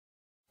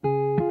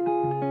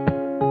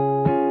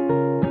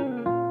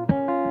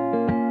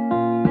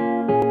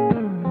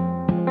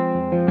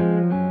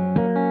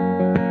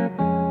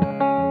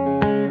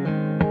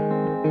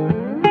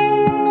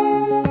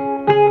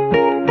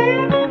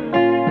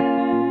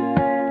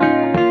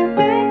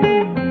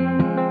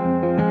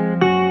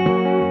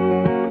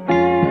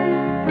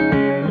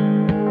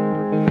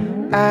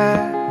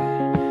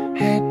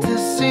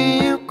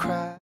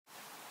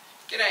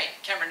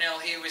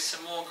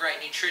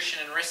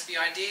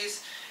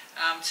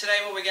Today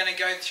what we're going to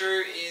go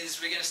through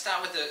is we're going to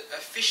start with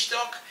a fish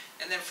stock,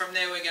 and then from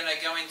there we're going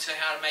to go into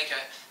how to make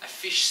a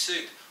fish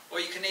soup, or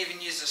you can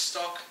even use the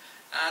stock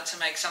to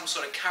make some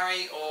sort of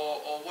curry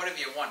or whatever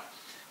you want.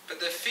 But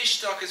the fish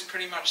stock is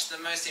pretty much the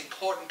most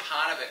important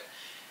part of it.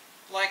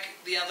 Like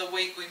the other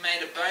week we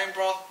made a bone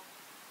broth,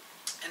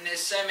 and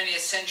there's so many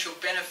essential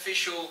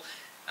beneficial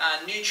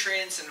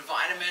nutrients and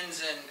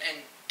vitamins and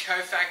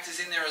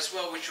cofactors in there as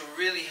well, which will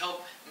really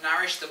help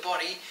nourish the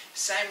body.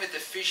 Same with the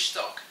fish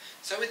stock.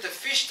 So with the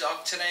fish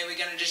stock today we're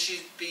going to just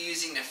be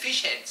using the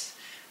fish heads.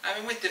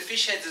 With the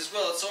fish heads as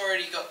well, it's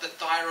already got the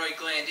thyroid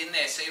gland in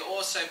there, so you're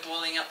also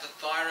boiling up the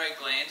thyroid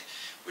gland,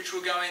 which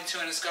we'll go into,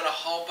 and it's got a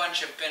whole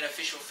bunch of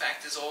beneficial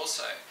factors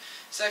also.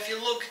 So if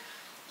you look,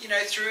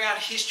 throughout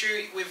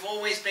history we've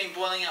always been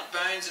boiling up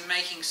bones and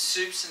making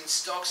soups and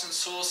stocks and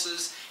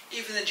sauces.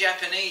 Even the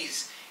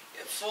Japanese,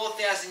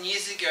 4,000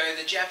 years ago,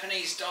 the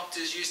Japanese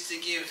doctors used to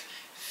give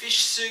fish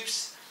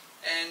soups,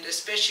 and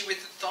especially with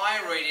the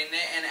thyroid in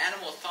there, and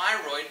animal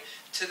thyroid,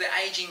 to the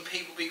aging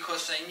people,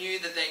 because they knew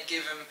that they'd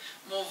give them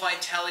more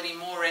vitality,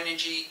 more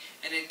energy,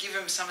 and it'd give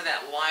them some of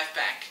that life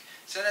back.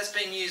 So that's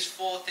been used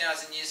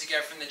 4,000 years ago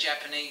from the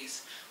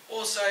Japanese.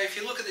 Also, if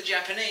you look at the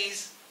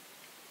Japanese,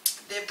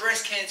 their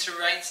breast cancer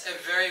rates are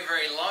very,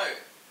 very low.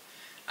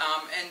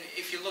 And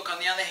if you look on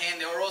the other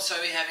hand, they're also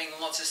having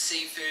lots of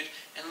seafood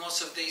and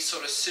lots of these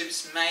sort of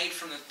soups made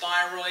from the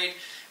thyroid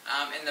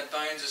and the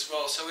bones as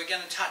well. So we're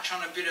going to touch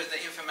on a bit of the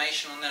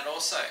information on that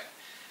also.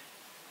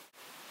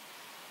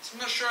 So I'm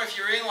not sure if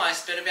you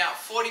realise, but about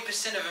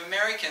 40% of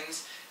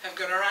Americans have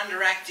got an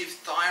underactive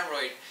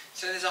thyroid.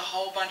 So there's a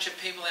whole bunch of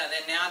people out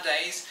there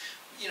nowadays,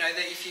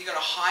 that if you've got a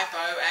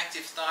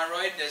hypoactive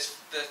thyroid, there's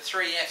the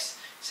 3 Fs.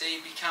 So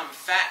you become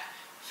fat,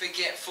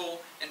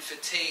 forgetful and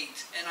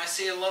fatigued. And I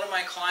see a lot of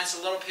my clients,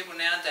 a lot of people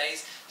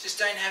nowadays just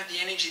don't have the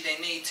energy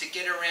they need to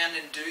get around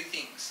and do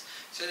things.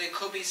 So there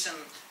could be some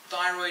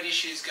thyroid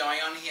issues going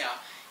on here.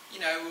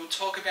 We'll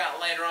talk about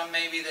later on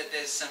maybe that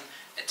there's some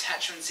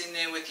attachments in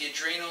there with the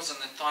adrenals and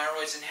the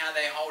thyroids and how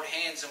they hold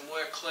hands and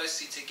work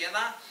closely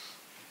together.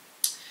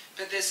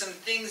 But there's some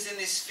things in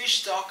this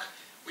fish stock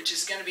which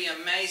is going to be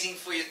amazing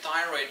for your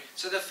thyroid.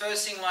 So the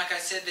first thing, like I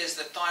said, there's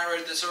the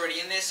thyroid that's already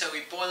in there, so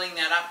we're boiling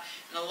that up,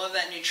 and a lot of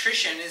that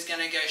nutrition is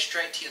going to go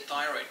straight to your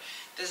thyroid.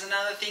 There's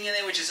another thing in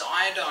there which is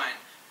iodine.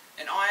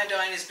 And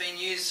iodine has been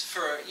used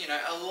for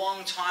a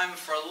long time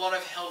for a lot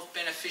of health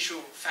beneficial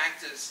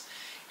factors.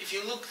 If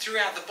you look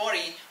throughout the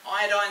body,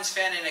 iodine's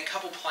found in a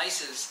couple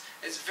places.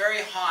 It's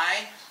very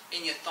high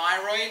in your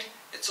thyroid,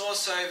 it's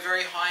also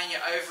very high in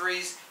your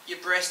ovaries, your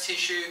breast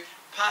tissue,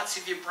 parts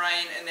of your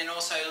brain, and then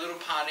also a little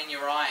part in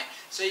your eye.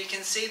 So you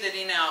can see that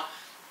in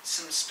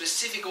some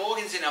specific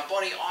organs in our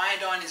body,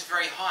 iodine is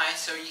very high,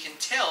 so you can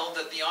tell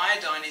that the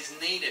iodine is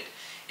needed.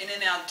 And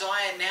in our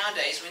diet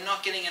nowadays, we're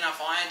not getting enough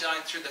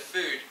iodine through the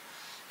food.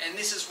 And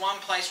this is one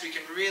place we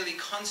can really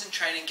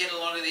concentrate and get a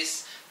lot of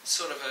this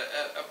sort of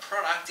a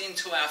product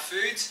into our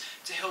foods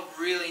to help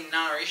really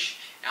nourish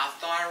our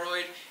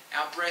thyroid,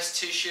 our breast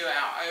tissue,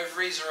 our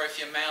ovaries, or if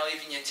you're male,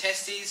 even your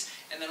testes,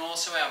 and then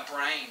also our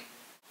brain.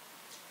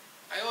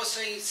 I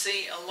also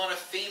see a lot of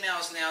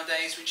females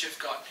nowadays which have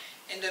got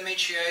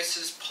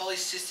endometriosis,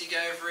 polycystic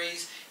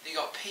ovaries, they've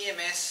got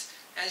PMS.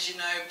 As you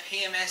know,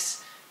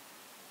 PMS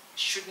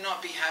should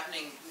not be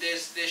happening.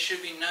 There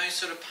should be no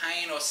sort of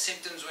pain or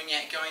symptoms when you're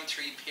going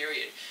through your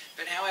period.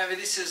 But however,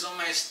 this is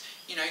almost,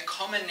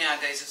 common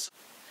nowadays. It's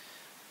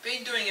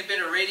been doing a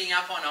bit of reading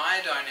up on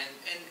iodine,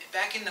 and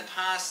back in the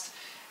past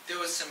there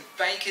was some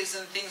bakers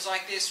and things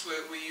like this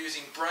were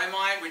using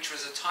bromide, which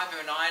was a type of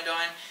an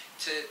iodine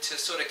to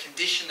sort of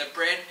condition the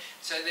bread.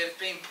 So they've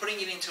been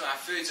putting it into our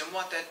foods, and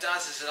what that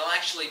does is it'll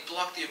actually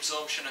block the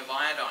absorption of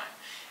iodine.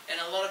 And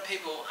a lot of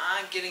people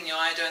aren't getting the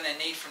iodine they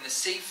need from the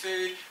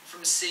seafood,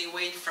 from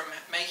seaweed, from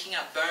making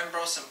up bone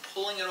broths and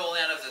pulling it all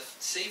out of the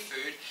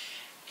seafood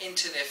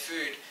into their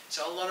food.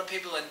 So a lot of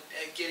people are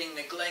getting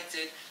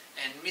neglected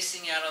and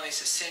missing out on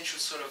this essential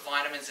sort of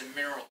vitamins and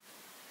minerals.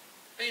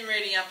 Been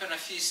reading up on a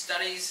few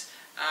studies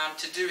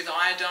to do with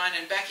iodine,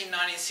 and back in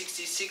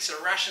 1966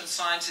 a Russian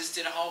scientist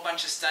did a whole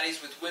bunch of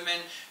studies with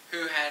women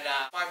who had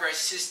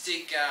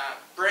fibrocystic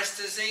breast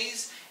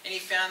disease, and he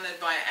found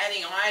that by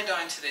adding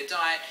iodine to their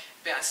diet,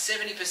 about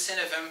 70%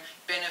 of them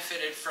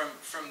benefited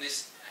from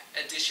this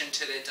addition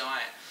to their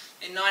diet.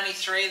 In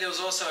 1993 there was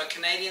also a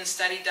Canadian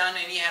study done,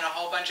 and he had a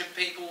whole bunch of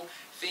people,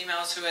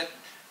 females who had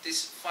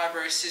this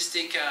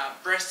fibrocystic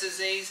breast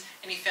disease,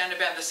 and he found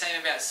about the same,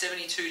 about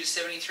 72 to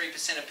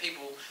 73% of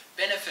people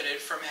benefited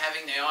from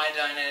having the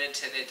iodine added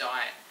to their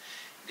diet.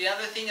 The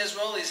other thing as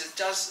well is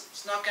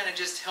it's not going to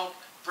just help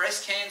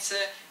breast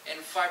cancer and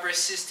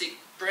fibrocystic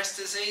breast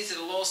disease,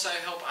 it'll also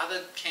help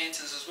other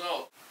cancers as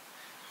well.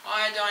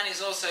 Iodine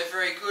is also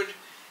very good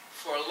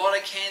for a lot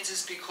of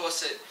cancers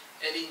because it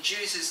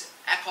induces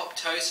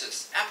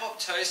apoptosis.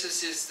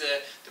 Apoptosis is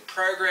the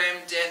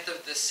programmed death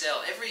of the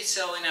cell. Every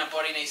cell in our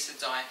body needs to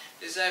die.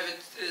 There's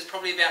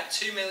probably about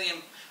 2 million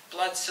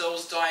blood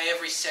cells die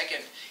every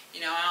second you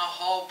know, our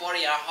whole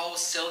body, our whole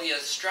cellular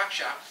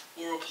structure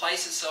will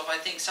replace itself. I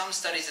think some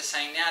studies are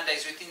saying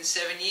nowadays within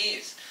 7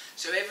 years.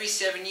 So every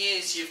 7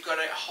 years you've got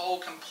a whole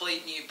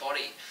complete new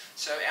body.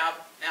 So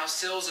our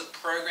cells are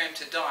programmed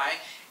to die,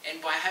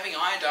 and by having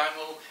iodine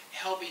will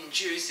help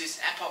induce this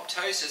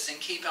apoptosis and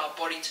keep our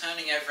body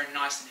turning over and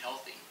nice and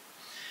healthy.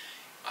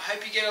 I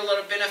hope you get a lot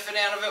of benefit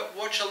out of it.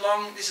 Watch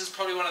along. This is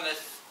probably one of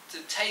the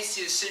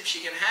tastiest soups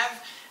you can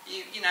have.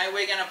 You know,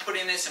 we're going to put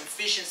in there some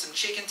fish and some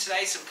chicken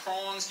today, some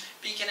prawns,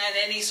 but you can add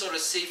any sort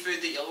of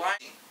seafood that you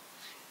like.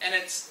 And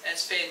it's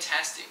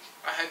fantastic.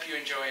 I hope you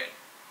enjoy it.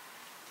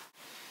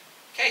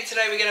 Okay,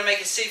 today we're going to make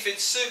a seafood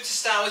soup. To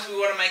start with, we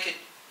want to make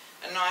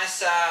a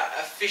nice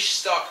a fish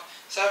stock.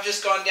 So I've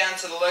just gone down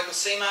to the local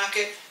sea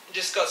market and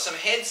just got some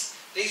heads.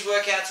 These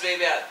work out to be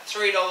about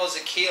 $3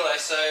 a kilo.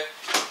 So,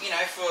 you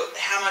know, for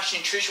how much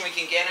nutrition we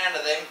can get out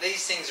of them,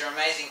 these things are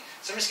amazing.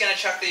 So I'm just going to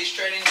chuck these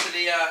straight into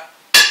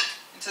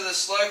the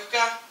slow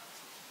cooker.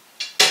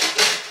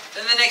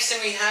 Then the next thing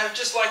we have,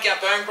 just like our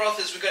bone broth,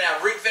 is we've got our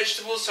root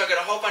vegetables. So I've got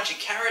a whole bunch of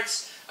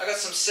carrots, I've got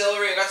some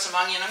celery, I've got some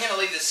onion. I'm going to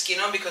leave the skin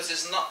on because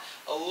there's not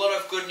a lot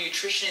of good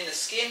nutrition in the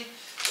skin.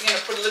 I'm going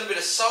to put a little bit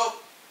of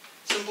salt,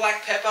 some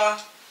black pepper,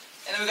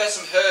 and then we've got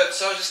some herbs.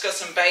 So I've just got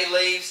some bay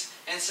leaves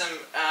and some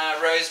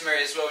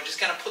rosemary as well. We're just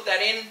going to put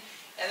that in,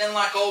 and then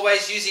like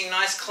always, using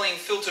nice clean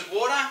filtered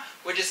water,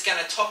 we're just going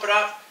to top it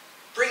up,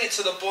 bring it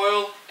to the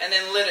boil, and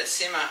then let it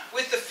simmer.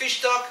 With the fish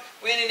stock,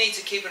 we only need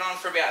to keep it on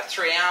for about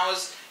 3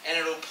 hours, and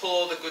it'll pull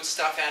all the good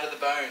stuff out of the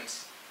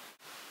bones.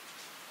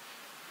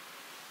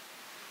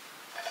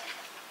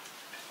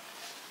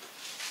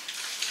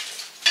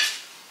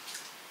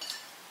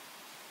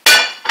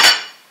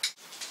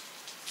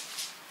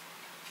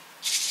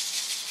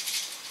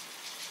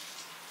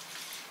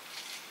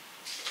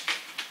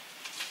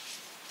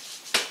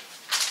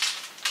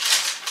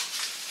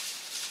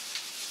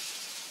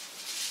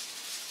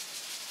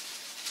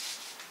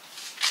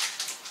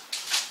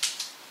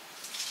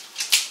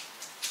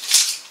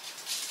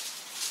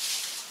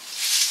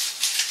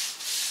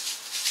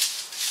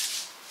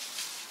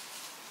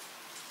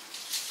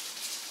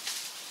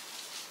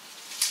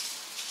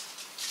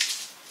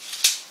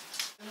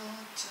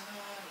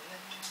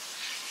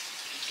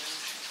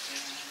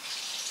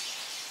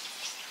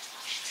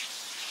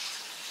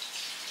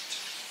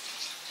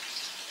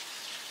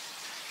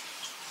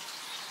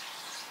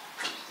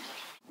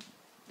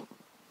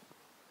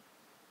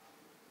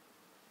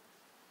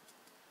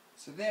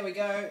 So there we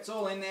go, it's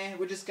all in there.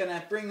 We're just going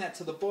to bring that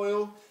to the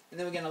boil, and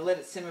then we're going to let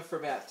it simmer for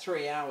about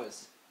 3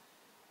 hours.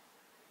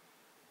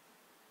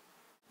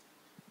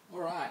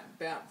 Alright,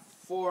 about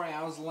 4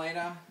 hours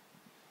later,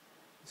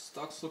 the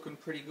stock's looking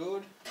pretty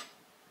good.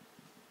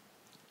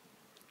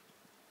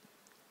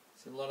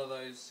 So a lot of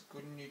those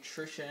good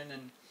nutrition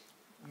and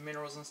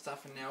minerals and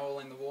stuff are now all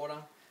in the water.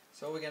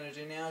 So all we're going to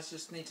do now is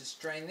just need to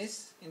strain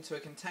this into a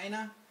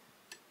container,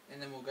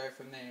 and then we'll go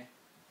from there.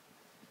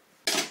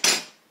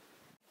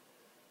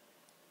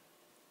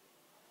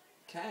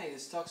 Okay, the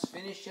stock's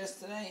finished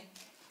yesterday.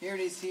 Here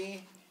it is here,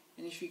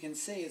 and as you can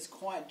see, it's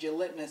quite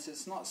gelatinous.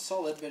 It's not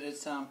solid, but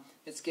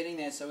it's getting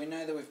there. So we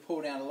know that we've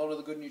pulled out a lot of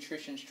the good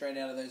nutrition straight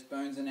out of those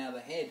bones and out of the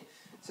head.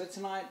 So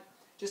tonight,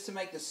 just to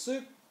make the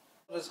soup,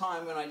 all the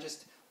time when I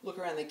just look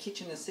around the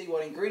kitchen to see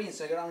what ingredients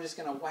I got, I'm just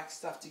going to whack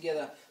stuff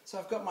together. So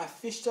I've got my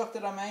fish stock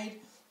that I made.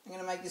 I'm going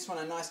to make this one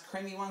a nice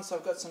creamy one. So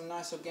I've got some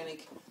nice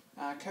organic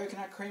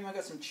coconut cream. I've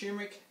got some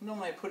turmeric.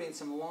 Normally I put in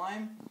some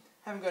lime.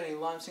 Haven't got any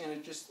lime, so I'm going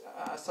to just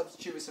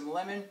substitute with some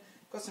lemon.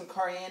 Got some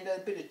coriander, a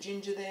bit of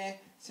ginger there,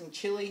 some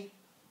chili,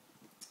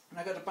 and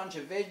I've got a bunch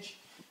of veg.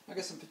 I've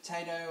got some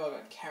potato, I've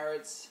got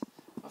carrots,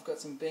 I've got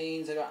some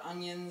beans, I've got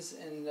onions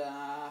and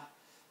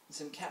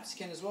some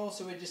capsicum as well.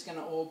 So we're just going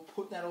to all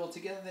put that all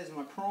together. There's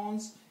my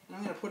prawns, and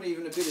I'm going to put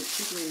even a bit of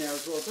chicken in there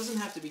as well. It doesn't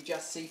have to be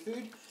just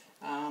seafood,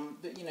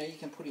 but you know, you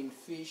can put in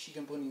fish, you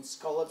can put in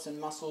scallops and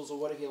mussels or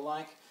whatever you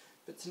like.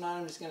 But tonight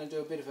I'm just going to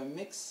do a bit of a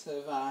mix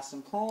of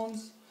some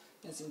prawns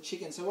and some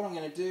chicken. So what I'm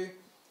going to do,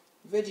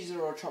 veggies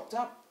are all chopped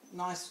up,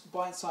 nice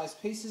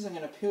bite-sized pieces. I'm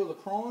going to peel the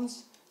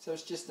prawns, so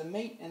it's just the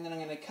meat, and then I'm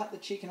going to cut the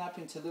chicken up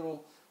into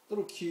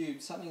little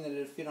cubes, something that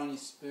it'll fit on your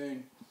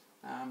spoon,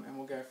 and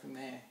we'll go from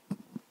there.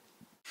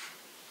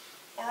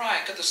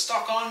 Alright, got the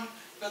stock on,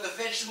 got the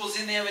vegetables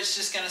in there. We're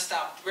just going to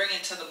start bringing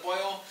it to the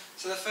boil.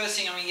 So the first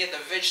thing, I'm going to get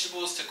the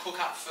vegetables to cook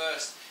up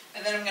first,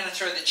 and then I'm going to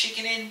throw the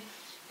chicken in.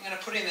 I'm going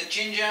to put in the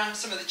ginger,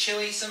 some of the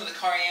chili, some of the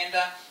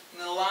coriander, and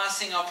the last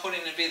thing I'll put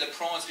in would be the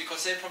prawns,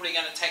 because they're probably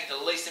going to take the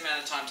least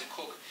amount of time to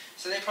cook.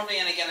 So they're probably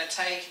going to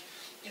take,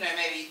 you know,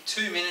 maybe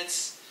 2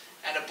 minutes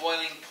at a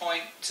boiling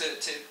point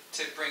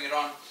to bring it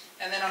on.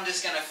 And then I'm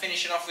just going to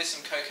finish it off with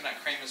some coconut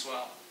cream as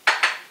well.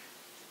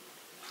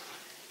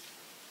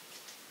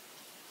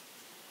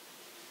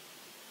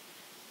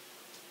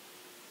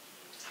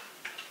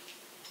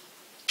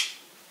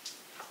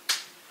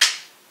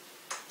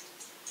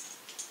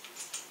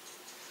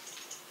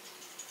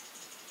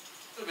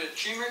 A little bit of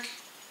turmeric.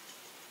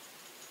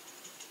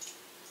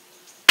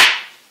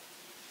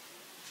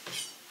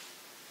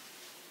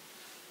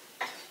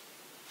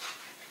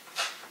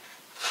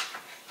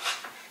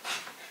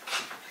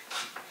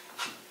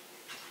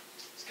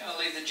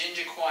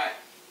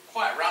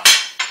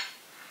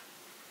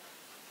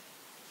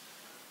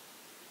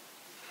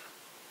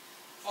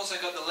 Also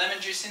got the lemon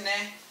juice in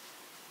there,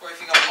 or if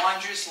you've got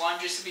lime juice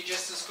would be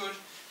just as good.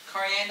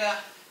 Coriander,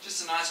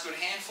 just a nice good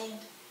handful.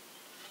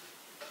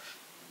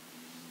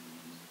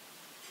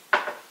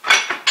 And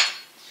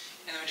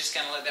then we're just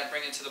going to let that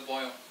bring it to the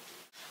boil.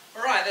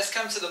 Alright, let's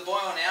come to the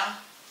boil now.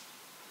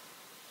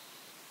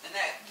 And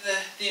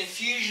the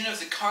infusion of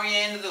the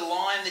coriander, the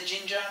lime, the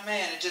ginger,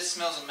 man, it just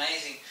smells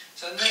amazing.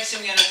 So the next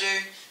thing we're going to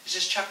do is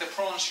just chuck the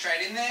prawns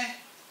straight in there.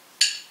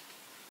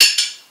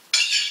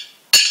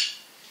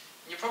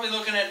 And you're probably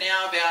looking at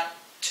now about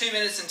 2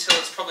 minutes until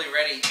it's probably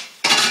ready.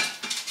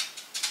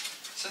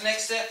 So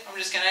next step, I'm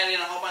just going to add in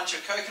a whole bunch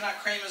of coconut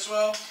cream as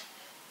well.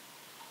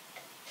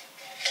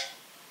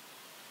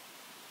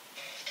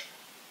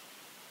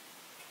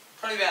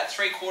 Probably about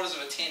 3/4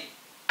 of a tin.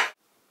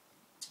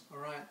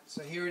 Alright,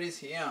 so here it is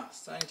here,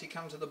 starting to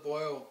come to the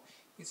boil.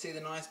 You can see the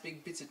nice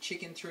big bits of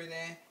chicken through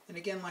there. And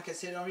again, like I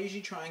said, I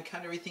usually try and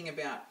cut everything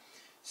about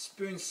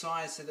spoon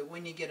size so that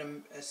when you get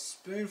a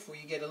spoonful,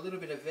 you get a little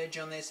bit of veg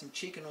on there, some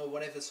chicken or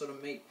whatever sort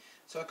of meat.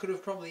 So I could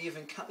have probably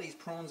even cut these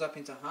prawns up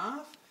into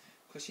half,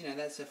 because you know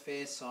that's a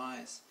fair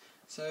size.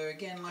 So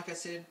again, like I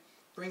said,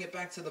 bring it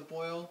back to the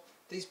boil.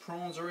 These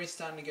prawns are already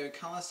starting to go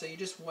colour, so you're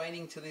just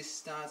waiting till this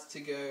starts to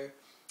go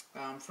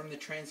from the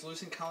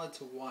translucent colour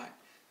to white.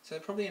 So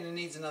it probably only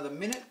needs another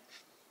minute.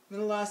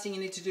 Then the last thing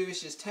you need to do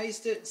is just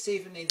taste it, see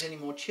if it needs any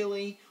more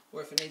chili,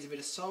 or if it needs a bit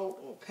of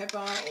salt or pepper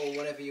or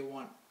whatever you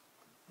want.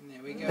 And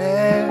there we go.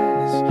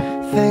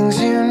 There's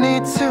things you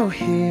need to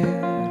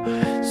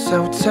hear,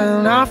 so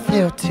turn off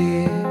your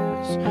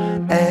tears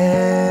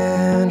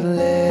and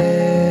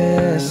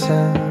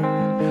listen.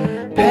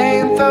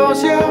 Pain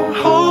throws your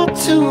heart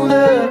to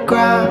the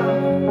ground.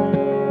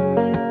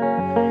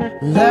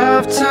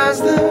 Love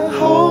turns the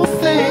whole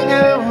thing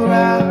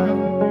around.